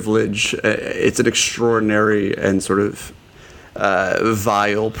a privilege. It's an extraordinary and sort of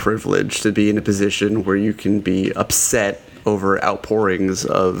vile privilege to be in a position where you can be upset over outpourings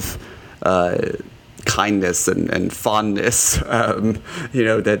of kindness and fondness.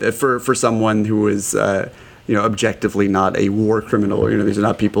 That for someone who is objectively not a war criminal. These are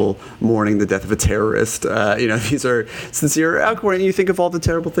not people mourning the death of a terrorist. These are sincere outpouring. You think of all the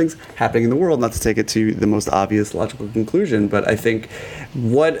terrible things happening in the world, not to take it to the most obvious logical conclusion, but I think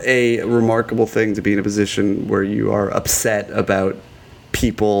what a remarkable thing to be in a position where you are upset about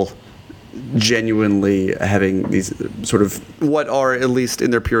people genuinely having these sort of what are, at least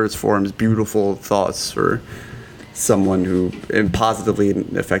in their purest forms, beautiful thoughts for someone who positively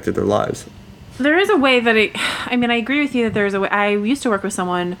affected their lives. There is a way that I agree with you that there's a way. I used to work with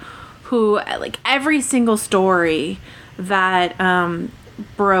someone who, like, every single story that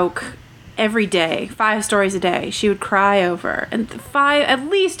broke every day, 5 stories a day, she would cry over. And at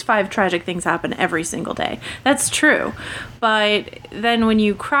least 5 tragic things happen every single day. That's true. But then when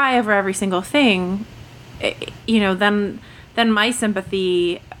you cry over every single thing, then my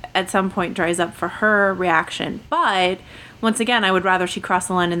sympathy at some point dries up for her reaction. But once again, I would rather she cross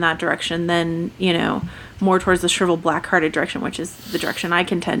the line in that direction than, more towards the shriveled, black-hearted direction, which is the direction I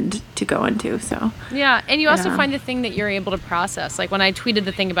can tend to go into. So yeah, and you also find the thing that you're able to process. Like when I tweeted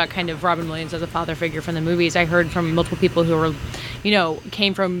the thing about kind of Robin Williams as a father figure from the movies, I heard from multiple people who were,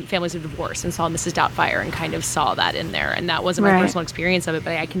 came from families of divorce and saw Mrs. Doubtfire and kind of saw that in there. And that wasn't my personal experience of it,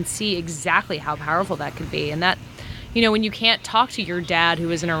 but I can see exactly how powerful that could be. And that, when you can't talk to your dad who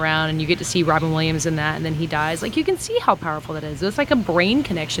isn't around and you get to see Robin Williams in that and then he dies, like, you can see how powerful that is. It's like a brain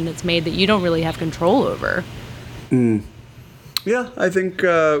connection that's made that you don't really have control over. Yeah, I think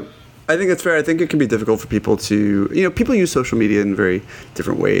it's fair. I think it can be difficult for people to, people use social media in very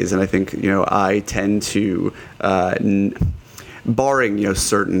different ways. And I think, I tend to, barring,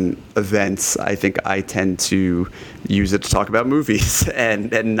 certain events, I think I tend to use it to talk about movies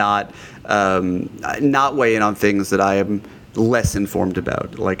and not weigh in on things that I am less informed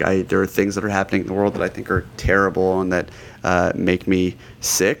about. Like there are things that are happening in the world that I think are terrible and that make me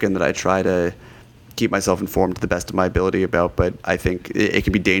sick, and that I try to keep myself informed to the best of my ability about. But I think it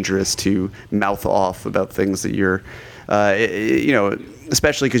can be dangerous to mouth off about things that you're,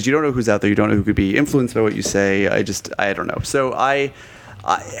 especially because you don't know who's out there. You don't know who could be influenced by what you say. I don't know. So I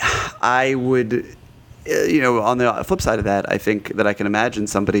would, on the flip side of that, I think that I can imagine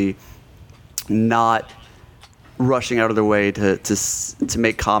somebody not rushing out of their way to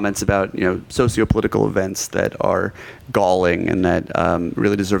make comments about socio-political events that are galling and that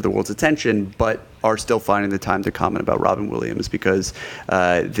really deserve the world's attention, but are still finding the time to comment about Robin Williams because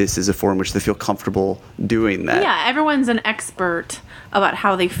this is a forum in which they feel comfortable doing that. Yeah, everyone's an expert about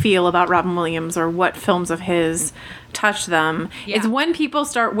how they feel about Robin Williams or what films of his touch them. Yeah. It's when people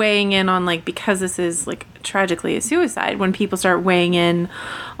start weighing in on, like, because this is, like, tragically a suicide, when people start weighing in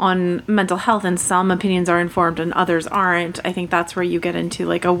on mental health and some opinions are informed and others aren't, I think that's where you get into,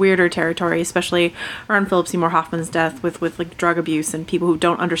 like, a weirder territory, especially around Philip Seymour Hoffman's death with like, drug abuse and people who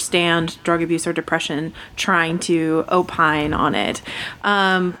don't understand drug abuse or depression trying to opine on it.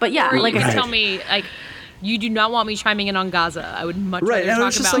 But yeah, or like you I can said, tell me, like, you do not want me chiming in on Gaza. I would much Right, and it rather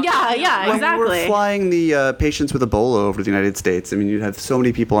was talk just about... like- yeah, When exactly. we were flying the patients with Ebola over to the United States, I mean, you'd have so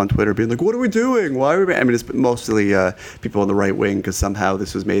many people on Twitter being like, what are we doing? Why are we... I mean, it's mostly people on the right wing because somehow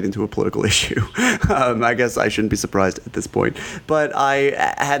this was made into a political issue. I guess I shouldn't be surprised at this point. But I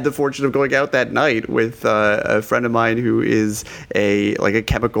had the fortune of going out that night with a friend of mine who is a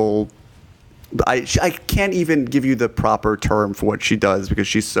chemical... I can't even give you the proper term for what she does because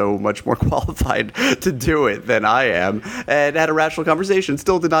she's so much more qualified to do it than I am, and had a rational conversation.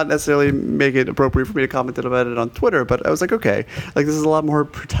 Still did not necessarily make it appropriate for me to comment about it on Twitter, but I was like, okay, like this is a lot more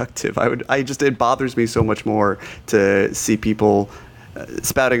productive. It bothers me so much more to see people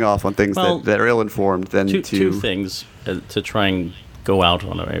spouting off on things that are ill-informed than two things to try and go out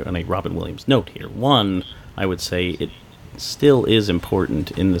on a Robin Williams note here. One, I would say it still is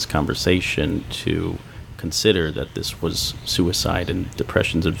important in this conversation to consider that this was suicide and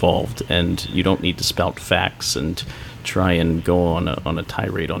depression's involved, and you don't need to spout facts and try and go on a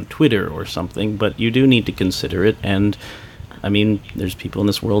tirade on Twitter or something, but you do need to consider it. And I mean, there's people in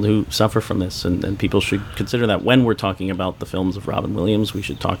this world who suffer from this, and people should consider that when we're talking about the films of Robin Williams, we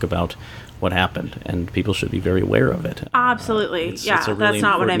should talk about what happened, and people should be very aware of it. Absolutely. It's a really that's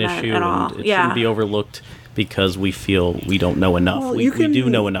not what I important meant issue, at all. and it shouldn't be overlooked because we feel we don't know enough. Well, we do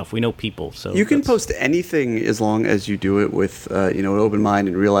know enough. We know people. So you can post anything as long as you do it with an open mind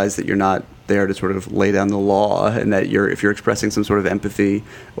and realize that you're not there to sort of lay down the law, and that if you're expressing some sort of empathy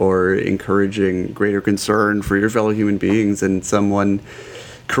or encouraging greater concern for your fellow human beings, and someone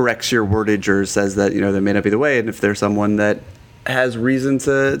corrects your wordage or says that that may not be the way, and if there's someone that has reason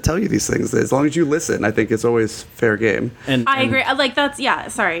to tell you these things, as long as you listen, I think it's always fair game. And I agree. Like that's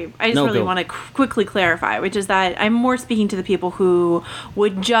sorry. I just really want to quickly clarify, which is that I'm more speaking to the people who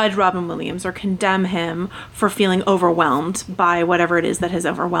would judge Robin Williams or condemn him for feeling overwhelmed by whatever it is that has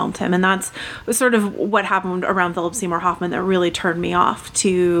overwhelmed him, and that's sort of what happened around Philip Seymour Hoffman that really turned me off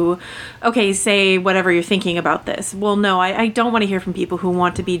to, okay, say whatever you're thinking about this. Well, no, I don't want to hear from people who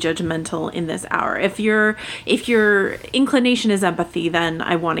want to be judgmental in this hour. If your inclination is empathy, then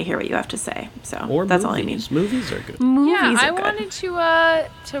I want to hear what you have to say. So that's all I mean. Movies are good. I wanted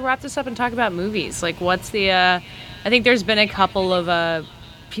to wrap this up and talk about movies. Like, what's the? I think there's been a couple of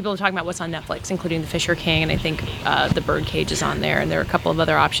people talking about what's on Netflix, including The Fisher King, and I think The Birdcage is on there, and there are a couple of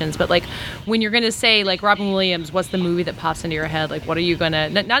other options. But like, when you're gonna say like Robin Williams, what's the movie that pops into your head? Like, what are you gonna?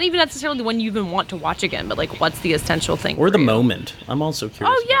 Not even necessarily the one you even want to watch again, but like, what's the essential thing? Or for the you? moment. I'm also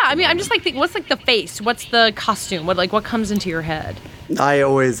curious. Oh yeah, I mean, I'm just like, what's like the face? What's the costume? What comes into your head?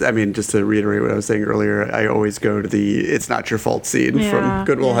 Just to reiterate what I was saying earlier, I always go to the "It's Not Your Fault" scene from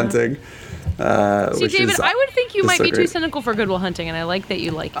Good Will Hunting. See, David, I would think you might be too great. cynical for Good Will Hunting, and I like that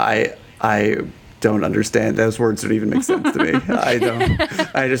you like it. I don't understand. Those words don't even make sense to me.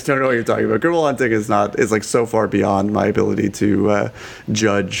 I just don't know what you're talking about. Good Will Hunting is like so far beyond my ability to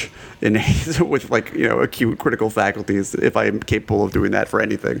judge with acute critical faculties, if I'm capable of doing that for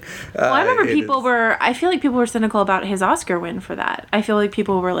anything. Well, I remember I feel like people were cynical about his Oscar win for that. I feel like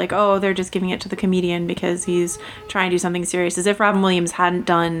people were like, oh, they're just giving it to the comedian because he's trying to do something serious, as if Robin Williams hadn't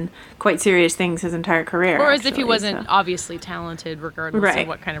done quite serious things his entire career. Or as if he wasn't obviously talented, regardless of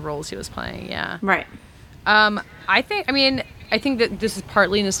what kind of roles he was playing. Yeah. Right. I think that this is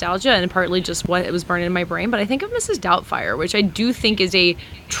partly nostalgia and partly just what it was burned in my brain, but I think of Mrs. Doubtfire, which I do think is a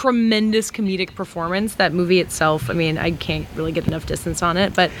tremendous comedic performance. That movie itself, I mean, I can't really get enough distance on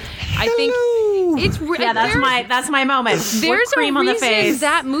it, but I think it's that's my moment. There's cream a on the reason face.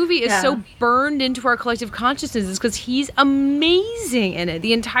 that movie is so burned into our collective consciousness is because he's amazing in it.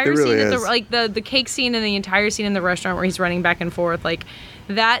 The entire scene at the cake scene and the entire scene in the restaurant where he's running back and forth, like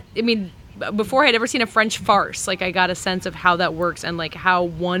that. I mean, before I'd ever seen a French farce, like I got a sense of how that works and like how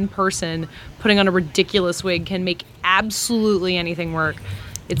one person putting on a ridiculous wig can make absolutely anything work.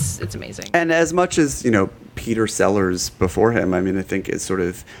 It's amazing. And as much as Peter Sellers before him, I mean, I think it's sort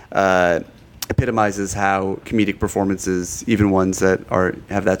of epitomizes how comedic performances, even ones that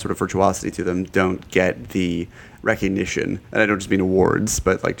have that sort of virtuosity to them, don't get the recognition. And I don't just mean awards,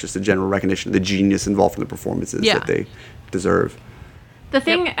 but like just a general recognition of the genius involved in the performances that they deserve. The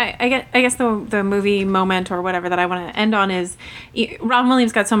thing, I guess the movie moment or whatever that I want to end on is Robin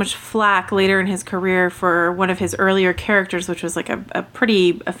Williams got so much flack later in his career for one of his earlier characters, which was like a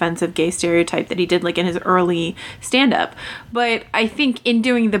pretty offensive gay stereotype that he did like in his early stand-up. But I think in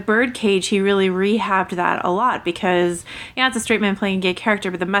doing The Birdcage, he really rehabbed that a lot because, it's a straight man playing a gay character,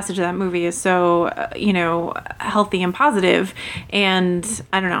 but the message of that movie is so, healthy and positive. And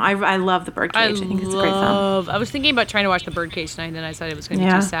I don't know, I love The Birdcage. I think it's a great film. I was thinking about trying to watch The Birdcage tonight, and then I decided it was going to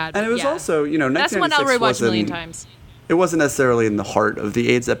be too sad. And it was also, that's one I'll rewatch a million times. It wasn't necessarily in the heart of the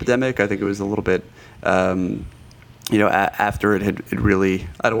AIDS epidemic. I think it was a little bit, after it had really.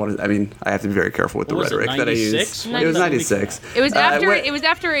 I don't want to. I mean, I have to be very careful with the rhetoric that I use. It was 96. It was after. It was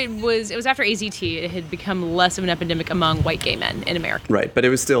after AZT. It had become less of an epidemic among white gay men in America. Right, but it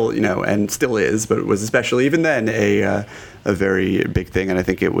was still, and still is, but it was especially even then a very big thing, and I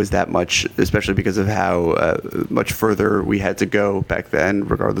think it was that much, especially because of how much further we had to go back then,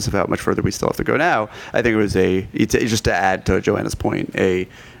 regardless of how much further we still have to go now. I think it was just to add to Joanna's point, a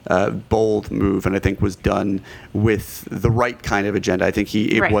bold move, and I think was done with the right kind of agenda. I think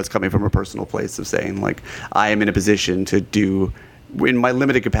it was coming from a personal place of saying, like, I am in a position to do, in my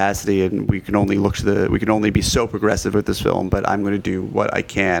limited capacity, and we can only be so progressive with this film, but I'm going to do what I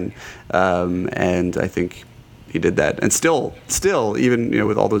can, and I think he did that, and still, even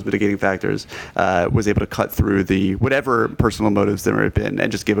with all those mitigating factors, was able to cut through the whatever personal motives there may have been,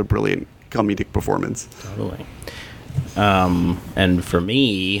 and just give a brilliant comedic performance. Totally. And for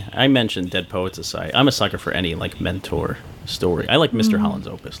me, I mentioned Dead Poets Society. I'm a sucker for any mentor story. I like Mr. Holland's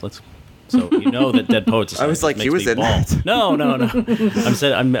Opus. So that Dead Poets Society. I was like, he was in that. No. I'm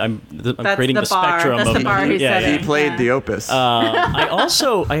creating the spectrum. That's the bar. He played the Opus. I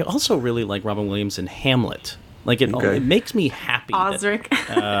also really like Robin Williams in Hamlet. It makes me happy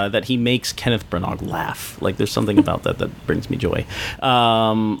that he makes Kenneth Branagh laugh. There's something about that brings me joy.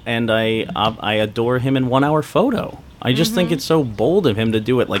 And I adore him in 1 Hour Photo. I just think it's so bold of him to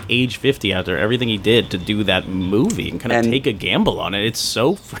do it age 50 after everything he did to do that movie and kind of take a gamble on it. It's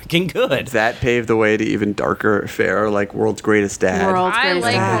so freaking good. That paved the way to even darker fare like World's Greatest Dad. World's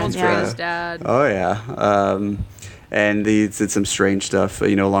Greatest Dad. Oh, yeah. And he did some strange stuff,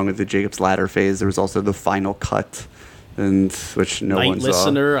 along with the Jacob's Ladder phase. There was also the Final Cut, and which no one saw. Night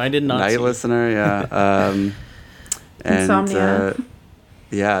Listener, I did not see. Night Listener, yeah. Insomnia.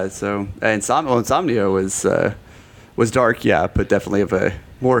 So Insomnia was dark, but definitely of a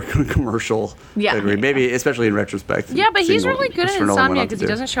more commercial degree. Maybe, especially in retrospect. Yeah, but he's really good at Insomnia because he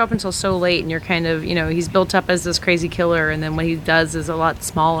doesn't show up until so late, and you're kind of, he's built up as this crazy killer, and then what he does is a lot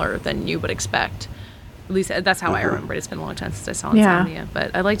smaller than you would expect. At least that's how I remember it. It's been a long time since I saw Insomnia,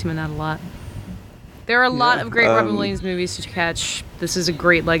 but I liked him in that a lot. There are a lot of great Robin Williams movies to catch. This is a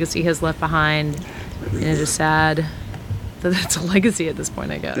great legacy he has left behind, and it is sad that that's a legacy at this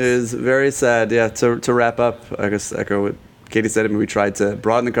point, I guess. It is very sad, yeah. To wrap up, I guess echo what Katey said. I mean, we tried to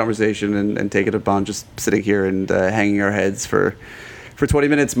broaden the conversation and take it upon just sitting here and hanging our heads for 20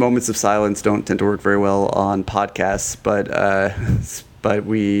 minutes. Moments of silence don't tend to work very well on podcasts, but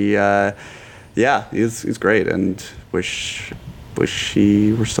we... he's great, and wish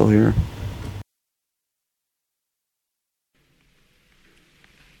he were still here.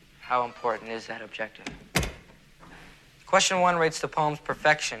 How important is that objective? Question 1 rates the poem's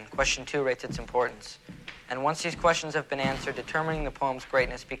perfection. Question 2 rates its importance. And once these questions have been answered, determining the poem's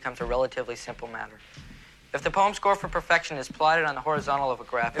greatness becomes a relatively simple matter. If the poem score for perfection is plotted on the horizontal of a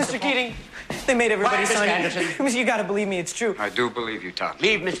graph... Mr. Keating, they made everybody sign it. Anderson. You gotta believe me, it's true. I do believe you, Tom.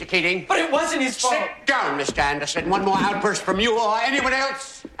 Leave, Mr. Keating. But it wasn't his fault. Sit down, Mr. Anderson. One more outburst from you or anyone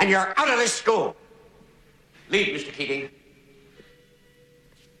else, and you're out of this school. Leave, Mr. Keating.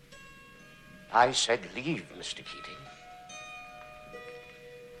 I said leave, Mr. Keating.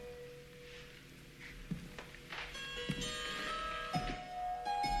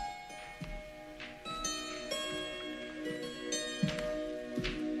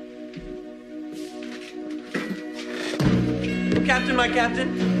 Captain, my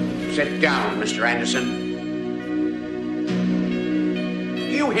captain. Sit down, Mr. Anderson.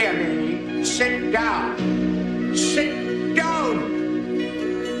 You hear me? Sit down. Sit down.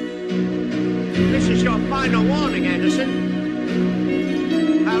 This is your final warning,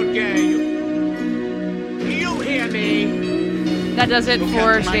 Anderson. How dare you? You hear me? That does it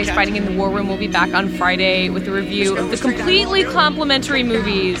for today's Fighting in the War Room. We'll be back on Friday with a review of the completely complimentary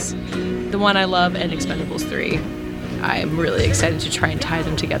movies, The One I Love and Expendables 3. I'm really excited to try and tie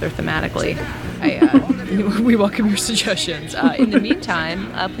them together thematically. We welcome your suggestions. In the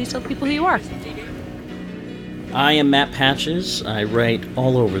meantime, please tell people who you are. I am Matt Patches. I write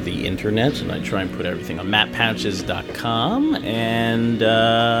all over the internet, and I try and put everything on mattpatches.com. And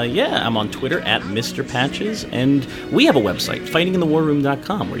I'm on Twitter at Mr. Patches. And we have a website,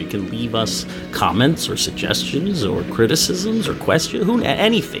 fightinginthewarroom.com, where you can leave us comments or suggestions or criticisms or questions,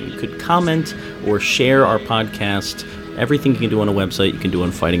 anything. You could comment or share our podcast. Everything you can do on a website, you can do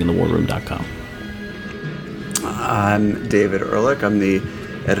on fightinginthewarroom.com. I'm David Ehrlich. I'm the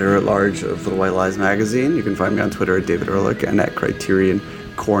editor-at-large of Little White Lies magazine. You can find me on Twitter at David Ehrlich and at Criterion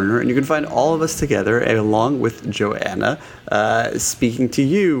Corner. And you can find all of us together, along with Joanna, speaking to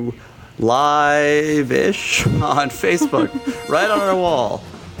you live-ish on Facebook, right on our wall.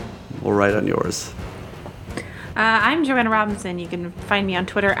 We'll write on yours. I'm Joanna Robinson. You can find me on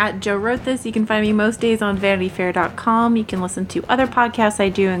Twitter at Joe Wrote This. You can find me most days on VanityFair.com. You can listen to other podcasts I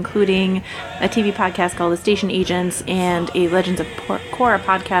do, including a TV podcast called The Station Agents and a Legends of Korra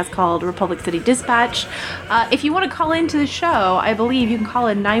podcast called Republic City Dispatch. If you want to call into the show, I believe you can call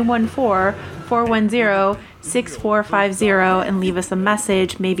in 914-410-6450 and leave us a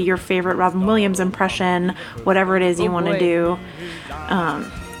message, maybe your favorite Robin Williams impression, whatever it is you want to do.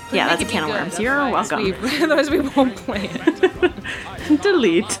 Yeah, that's a can of worms. You're welcome. Otherwise we won't play it.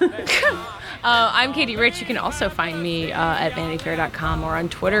 Delete. I'm Katie Rich. You can also find me at VanityFair.com or on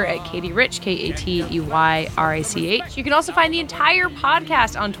Twitter at Katie Rich, KateyRich. You can also find the entire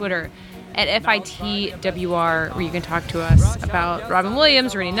podcast on Twitter at FITWR, where you can talk to us about Robin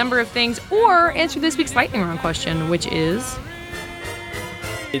Williams or any number of things, or answer this week's lightning round question, which is...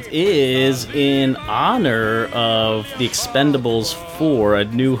 It is in honor of the Expendables 4, A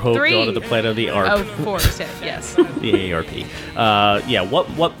New Hope, Dawn of the Planet of the ARP. Oh, 4, yes. The AARP.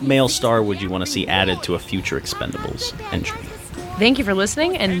 What male star would you want to see added to a future Expendables entry? Thank you for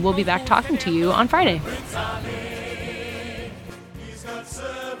listening, and we'll be back talking to you on Friday.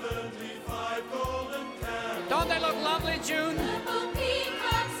 Don't they look lovely, June?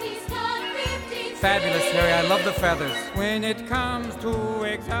 Fabulous, Harry. I love the feathers. When it comes to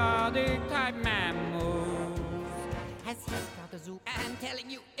exotic type mammals, has he got the zoo? I'm telling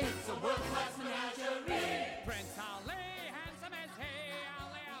you, it's a world-class menagerie. Prince